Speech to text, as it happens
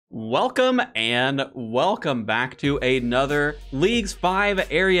Welcome and welcome back to another Leagues 5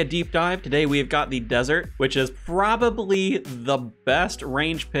 area deep dive. Today we've got the desert, which is probably the best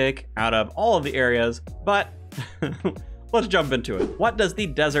range pick out of all of the areas, but let's jump into it. What does the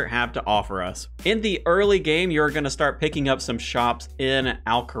desert have to offer us? In the early game, you're going to start picking up some shops in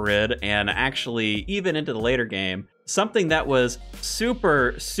Al-Kharid, and actually even into the later game. Something that was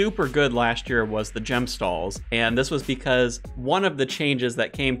super good last year was the gem stalls, and this was because one of the changes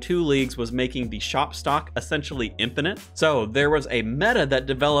that came to Leagues was making the shop stock essentially infinite. So there was a meta that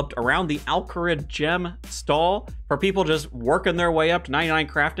developed around the Al-Kharid gem stall for people just working their way up to 99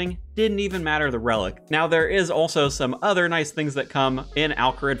 crafting. Didn't even matter the relic. Now there is also some other nice things that come in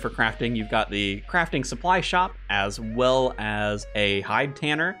Al-Kharid for crafting. You've got the crafting supply shop as well as a hide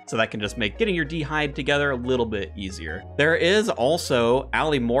tanner, so that can just make getting your D-hide together a little bit easier. There is also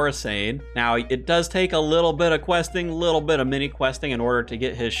Ali Morrisane. Now it does take a little bit of questing, a little bit of mini questing in order to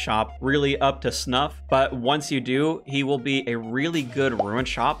get his shop really up to snuff, but once you do, he will be a really good ruin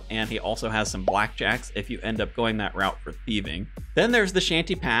shop, and he also has some blackjacks if you end up going that route for thieving. Then there's the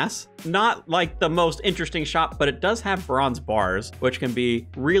Shanty Pass. Not like the most interesting shop, but it does have bronze bars, which can be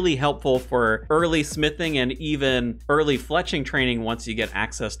really helpful for early smithing and even early fletching training once you get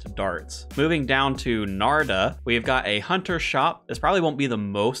access to darts. Moving down to Narda, we've got a hunter shop. This probably won't be the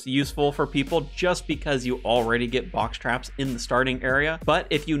most useful for people just because you already get box traps in the starting area. But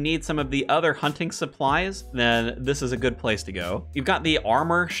if you need some of the other hunting supplies, then this is a good place to go. You've got the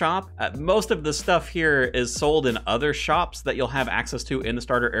armor shop. Most of the stuff here is sold in other shops that you'll have access to in the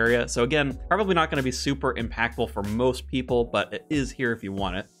starter area. So again, probably not going to be super impactful for most people, but it is here if you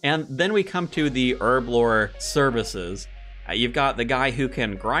want it. And then we come to the herb lore services. You've got the guy who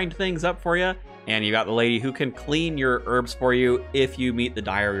can grind things up for you, and you got the lady who can clean your herbs for you if you meet the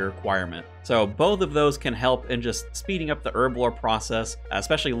diary requirement. So both of those can help in just speeding up the herb lore process,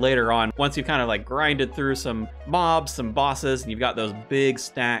 especially later on, once you've kind of like grinded through some mobs, some bosses, and you've got those big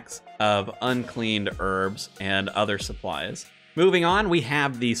stacks of uncleaned herbs and other supplies. Moving on, we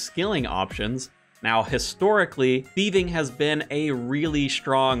have the skilling options. Now, historically, thieving has been a really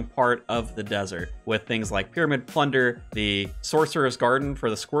strong part of the desert, with things like Pyramid Plunder, the Sorcerer's Garden for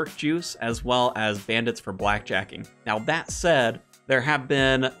the Squirt Juice, as well as Bandits for blackjacking. Now, that said, there have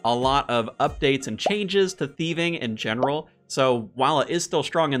been a lot of updates and changes to thieving in general. So while it is still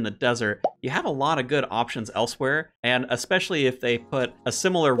strong in the desert, you have a lot of good options elsewhere, and especially if they put a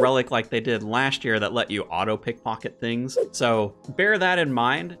similar relic like they did last year that let you auto pickpocket things. So bear that in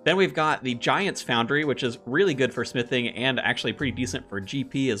mind. Then we've got the Giant's Foundry, which is really good for smithing and actually pretty decent for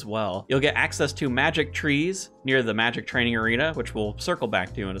GP as well. You'll get access to magic trees near the magic training arena, which we'll circle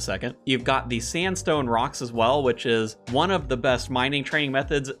back to in a second. You've got the sandstone rocks as well, which is one of the best mining training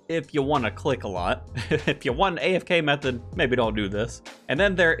methods if you want to click a lot. If you want an AFK method, maybe don't do this. And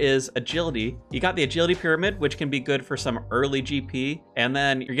then there is agility. You got the agility pyramid, which can be good for some early GP. And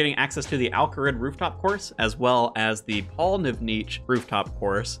then you're getting access to the Al-Kharid rooftop course, as well as the Paul Nivnich rooftop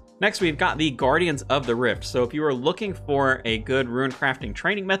course. Next, we've got the Guardians of the Rift. So if you are looking for a good rune crafting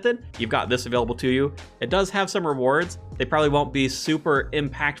training method, you've got this available to you. It does have some rewards. They probably won't be super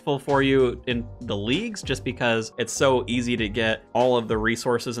impactful for you in the leagues just because it's so easy to get all of the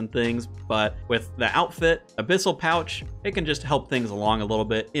resources and things. But with the outfit, Abyssal Pouch, it can just help things along a little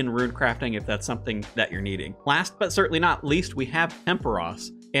bit in rune crafting if that's something that you're needing. Last but certainly not least, we have Temperos.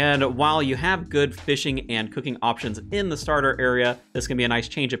 And while you have good fishing and cooking options in the starter area, this can be a nice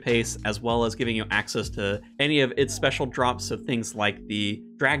change of pace, as well as giving you access to any of its special drops, so things like the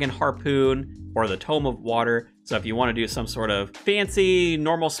Dragon Harpoon or the Tome of Water. So if you want to do some sort of fancy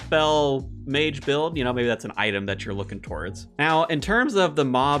normal spell mage build, you know, maybe that's an item that you're looking towards. Now, in terms of the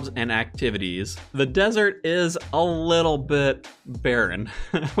mobs and activities, the desert is a little bit barren,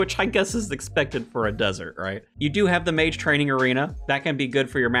 which I guess is expected for a desert, right? You do have the mage training arena. That can be good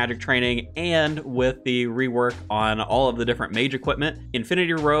for your magic training, and with the rework on all of the different mage equipment,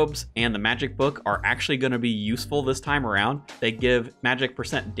 Infinity Robes and the magic book are actually going to be useful this time around. They give magic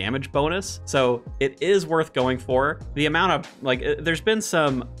 % damage bonus, so it is worth going for. The amount of, like, there's been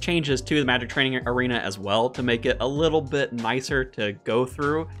some changes to the magic training arena as well to make it a little bit nicer to go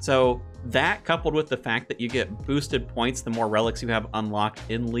through. So that, coupled with the fact that you get boosted points the more relics you have unlocked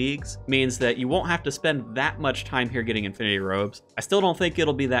in leagues, means that you won't have to spend that much time here getting Infinity Robes. I still don't think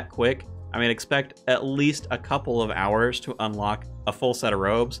it'll be that quick. I mean, expect at least a couple of hours to unlock a full set of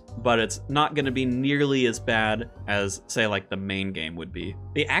robes, but it's not going to be nearly as bad as, say, like the main game would be.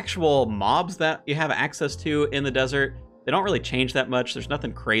 The actual mobs that you have access to in the desert, they don't really change that much. There's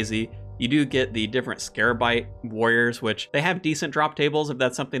nothing crazy. You do get the different Scarabite warriors, which they have decent drop tables if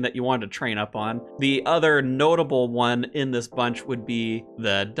that's something that you wanted to train up on. The other notable one in this bunch would be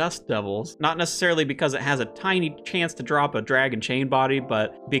the Dust Devils, not necessarily because it has a tiny chance to drop a dragon chain body,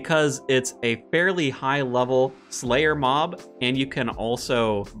 but because it's a fairly high level Slayer mob, and you can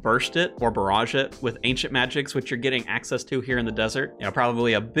also burst it or barrage it with ancient magics, which you're getting access to here in the desert. You know,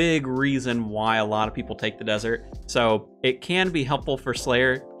 probably a big reason why a lot of people take the desert. So it can be helpful for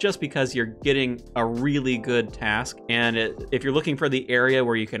Slayer just because you're getting a really good task. And if you're looking for the area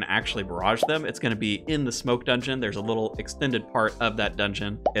where you can actually barrage them, it's going to be in the smoke dungeon. There's a little extended part of that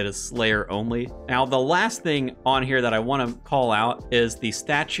dungeon. It is Slayer only. Now, the last thing on here that I want to call out is the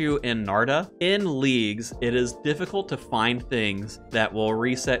statue in Narda. In Leagues, it is difficult to find things that will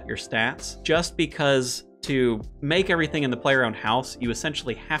reset your stats just because to make everything in the player-owned house, you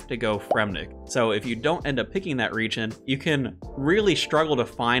essentially have to go Fremnik. So if you don't end up picking that region, you can really struggle to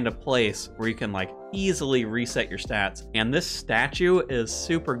find a place where you can like easily reset your stats. And this statue is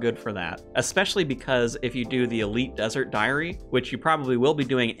super good for that, especially because if you do the Elite Desert Diary, which you probably will be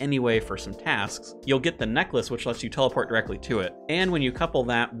doing anyway for some tasks, you'll get the necklace, which lets you teleport directly to it. And when you couple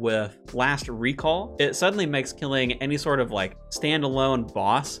that with Last Recall, it suddenly makes killing any sort of like standalone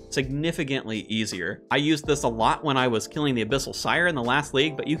boss significantly easier. I used this a lot when I was killing the Abyssal Sire in the last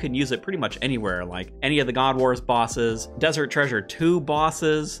league, but you can use it pretty much anywhere, like any of the God Wars bosses, Desert Treasure 2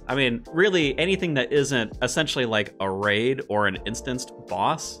 bosses. I mean, really anything that isn't essentially like a raid or an instanced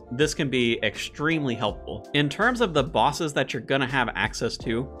boss, this can be extremely helpful. In terms of the bosses that you're gonna have access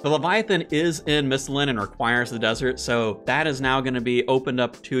to, the Leviathan is in Misthalin and requires the desert, so that is now gonna be opened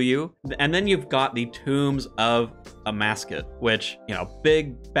up to you. And then you've got the Tombs of Amasket, which, you know,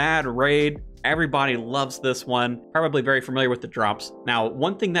 big bad raid. Everybody loves this one, probably very familiar with the drops. Now,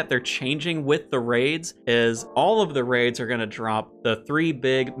 one thing that they're changing with the raids is all of the raids are gonna drop the 3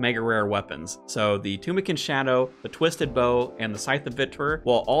 big mega rare weapons. So the Tumican Shadow, the Twisted Bow, and the Scythe of Vittor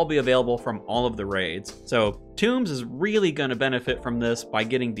will all be available from all of the raids. So Tombs is really gonna benefit from this by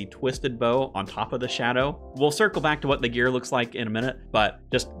getting the Twisted Bow on top of the Shadow. We'll circle back to what the gear looks like in a minute, but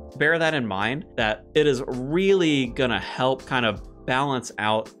just bear that in mind that it is really gonna help kind of balance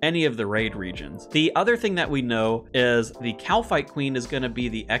out any of the raid regions. The other thing that we know is the Calphite Queen is going to be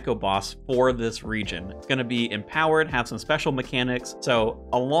the echo boss for this region. It's going to be empowered, have some special mechanics. So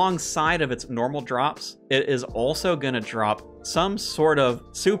alongside of its normal drops, it is also going to drop some sort of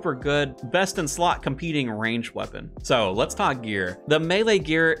super good best in slot competing range weapon. So let's talk gear. The melee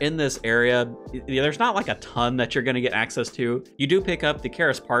gear in this area, there's not like a ton that you're going to get access to. You do pick up the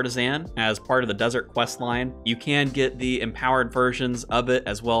Karis Partisan as part of the desert quest line. You can get the empowered versions of it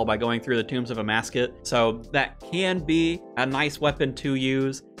as well by going through the Tombs of Amasket. So that can be a nice weapon to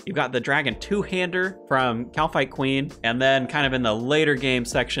use. You've got the Dragon Two-Hander from Calphite Queen, and then kind of in the later game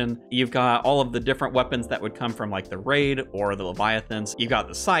section, you've got all of the different weapons that would come from like the Raid or the Leviathans. You've got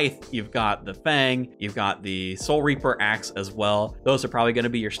the Scythe, you've got the Fang, you've got the Soul Reaper Axe as well. Those are probably going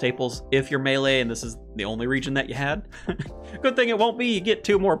to be your staples if you're melee and this is the only region that you had. Good thing it won't be, you get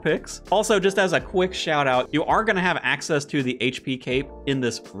 2 more picks. Also, just as a quick shout out, you are going to have access to the HP cape in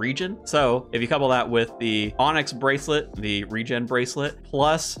this region. So if you couple that with the Onyx bracelet, the regen bracelet,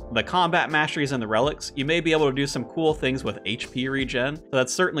 plus the combat masteries and the relics, you may be able to do some cool things with HP regen. So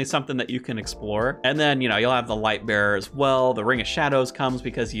that's certainly something that you can explore. And then, you know, you'll have the light bearer as well. The Ring of Shadows comes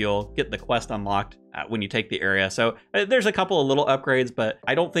because you'll get the quest unlocked when you take the area. So there's a couple of little upgrades, but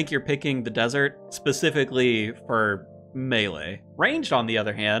I don't think you're picking the desert specifically for melee. Ranged, on the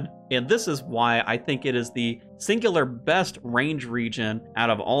other hand, and this is why I think it is the singular best range region out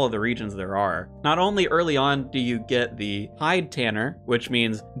of all of the regions there are. Not only early on do you get the Hide Tanner, which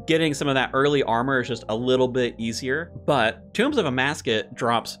means getting some of that early armor is just a little bit easier, but Tombs of Amasket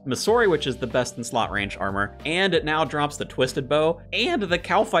drops Missouri, which is the best in slot range armor, and it now drops the Twisted Bow, and the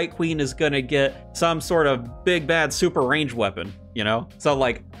Calphite Queen is gonna get some sort of big bad super range weapon, you know? So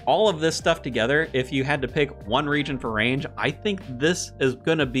like all of this stuff together, if you had to pick one region for range, I think this is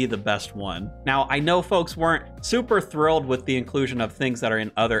gonna be the best one. Now, I know folks weren't super thrilled with the inclusion of things that are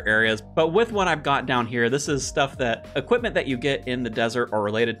in other areas, but with what I've got down here, this is stuff that equipment that you get in the desert or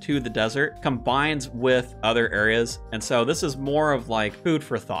related to the desert combines with other areas. And so this is more of like food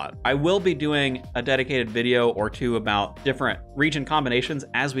for thought. I will be doing a dedicated video or 2 about different region combinations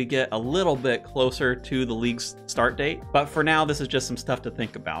as we get a little bit closer to the league's start date. But for now, this is just some stuff to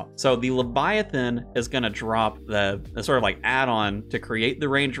think about. So the Leviathan is going to drop the sort of like add add-on to create the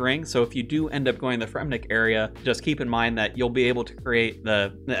range ring. So if you do end up going the Fremnik area, just keep in mind that you'll be able to create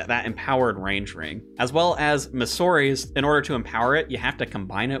that empowered range ring. As well as Misori's, in order to empower it, you have to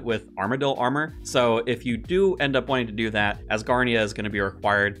combine it with Armadil armor. So if you do end up wanting to do that, Asgarnia is going to be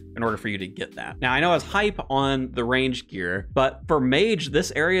required in order for you to get that. Now, I know I was hype on the range gear, but for mage,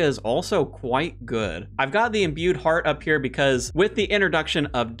 this area is also quite good. I've got the imbued heart up here because with the introduction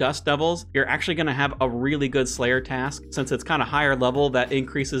of Dust Devils, you're actually going to have a really good Slayer task. Since it's kind of higher level, that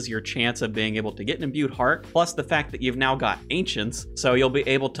increases your chance of being able to get an imbued heart, plus the fact that you've now got Ancients, so you'll be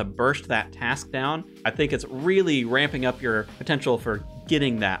able to burst that task down. I think it's really ramping up your potential for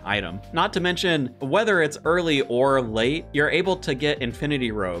getting that item. Not to mention, whether it's early or late, you're able to get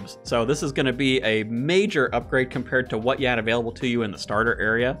Infinity Robes. So this is going to be a major upgrade compared to what you had available to you in the starter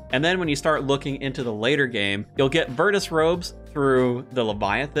area. And then when you start looking into the later game, you'll get Virtus Robes through the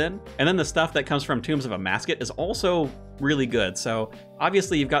Leviathan. And then the stuff that comes from Tombs of a Masket is also really good. So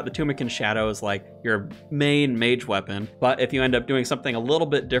obviously you've got the Tunic and Shadows like your main mage weapon, but if you end up doing something a little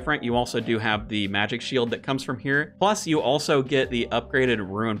bit different, you also do have the magic shield that comes from here. Plus you also get the upgraded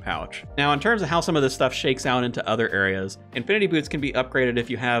rune pouch. Now in terms of how some of this stuff shakes out into other areas, Infinity Boots can be upgraded if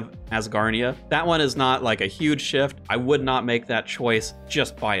you have Asgarnia. That one is not like a huge shift. I would not make that choice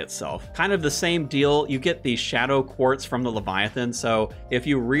just by itself. Kind of the same deal, you get the Shadow Quartz from the Leviathan. So if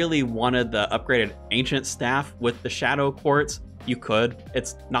you really wanted the upgraded Ancient Staff with the Shadow Quartz, you could.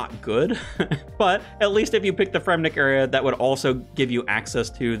 It's not good, but at least if you pick the Fremnik area, that would also give you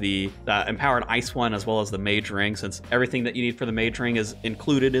access to the empowered ice one as well as the mage ring, since everything that you need for the mage ring is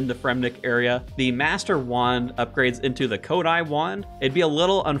included in the Fremnik area. The Master Wand upgrades into the Kodai Wand. It'd be a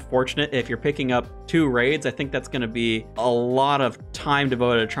little unfortunate if you're picking up 2 raids. I think that's going to be a lot of time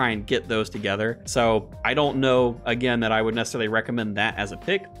devoted to try and get those together. So I don't know, again, that I would necessarily recommend that as a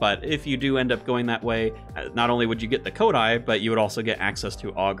pick, but if you do end up going that way, not only would you get the Kodai, but you would also get access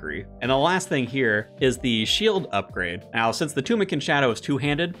to Augury. And the last thing here is the shield upgrade. Now, since the Tunic and Shadow is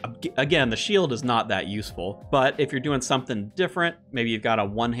two-handed, again, the shield is not that useful, but if you're doing something different, maybe you've got a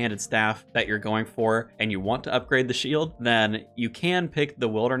one-handed staff that you're going for and you want to upgrade the shield, then you can pick the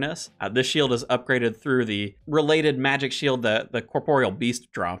Wilderness. This shield is upgraded through the related magic shield that the Corporeal Beast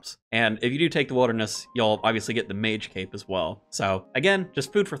drops. And if you do take the Wilderness, you'll obviously get the Mage Cape as well. So again,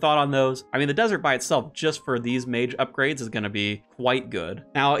 just food for thought on those. I mean, the Desert by itself, just for these mage upgrades, is going to be quite good.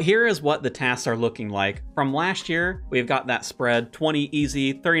 Now, here is what the tasks are looking like. From last year, we've got that spread: 20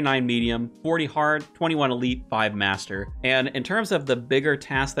 easy, 39 medium, 40 hard, 21 elite, 5 master. And in terms of the bigger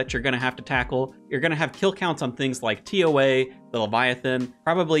tasks that you're going to have to tackle, you're going to have kill counts on things like TOA, the Leviathan,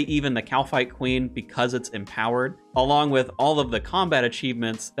 probably even the Calphite Queen because it's empowered, along with all of the combat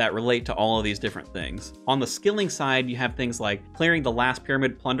achievements that relate to all of these different things. On the skilling side, you have things like clearing the last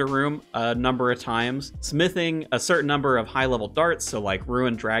pyramid plunder room a number of times, smithing a certain number of high-level darts, so like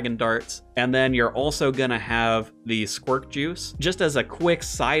ruined dragon darts, and then you're also gonna have the squirk juice. Just as a quick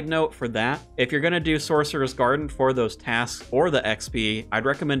side note for that, if you're gonna do Sorcerer's Garden for those tasks or the XP, I'd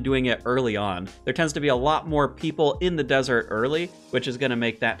recommend doing it early on. There tends to be a lot more people in the desert early, which is gonna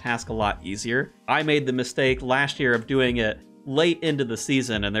make that task a lot easier. I made the mistake last year of doing it late into the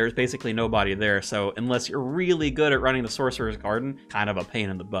season and there's basically nobody there, so unless you're really good at running the Sorcerer's Garden, kind of a pain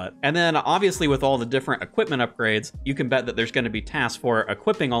in the butt. And then obviously with all the different equipment upgrades, you can bet that there's going to be tasks for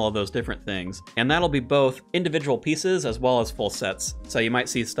equipping all of those different things, and that'll be both individual pieces as well as full sets. So you might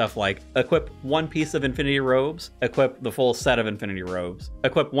see stuff like equip 1 piece of Infinity Robes, equip the full set of Infinity Robes,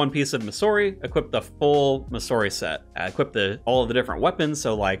 equip 1 piece of Misori, equip the full Misori set, equip all of the different weapons,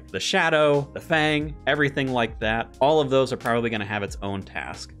 so like the Shadow, the Fang, everything like that. All of those are probably going to have its own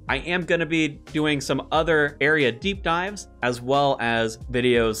task. I am going to be doing some other area deep dives, as well as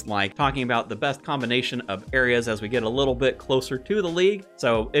videos like talking about the best combination of areas as we get a little bit closer to the league.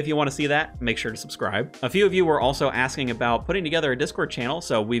 So if you want to see that, make sure to subscribe. A few of you were also asking about putting together a Discord channel,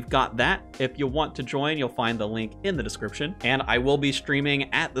 so we've got that. If you want to join, you'll find the link in the description. And I will be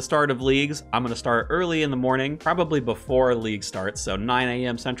streaming at the start of leagues. I'm going to start early in the morning, probably before league starts, so 9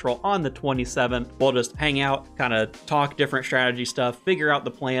 a.m. Central on the 27th. We'll just hang out, kind of talk different strategy stuff, figure out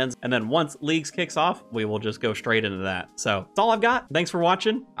the plans, and then once leagues kicks off, we will just go straight into that. So that's all I've got. Thanks for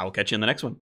watching. I will catch you in the next one.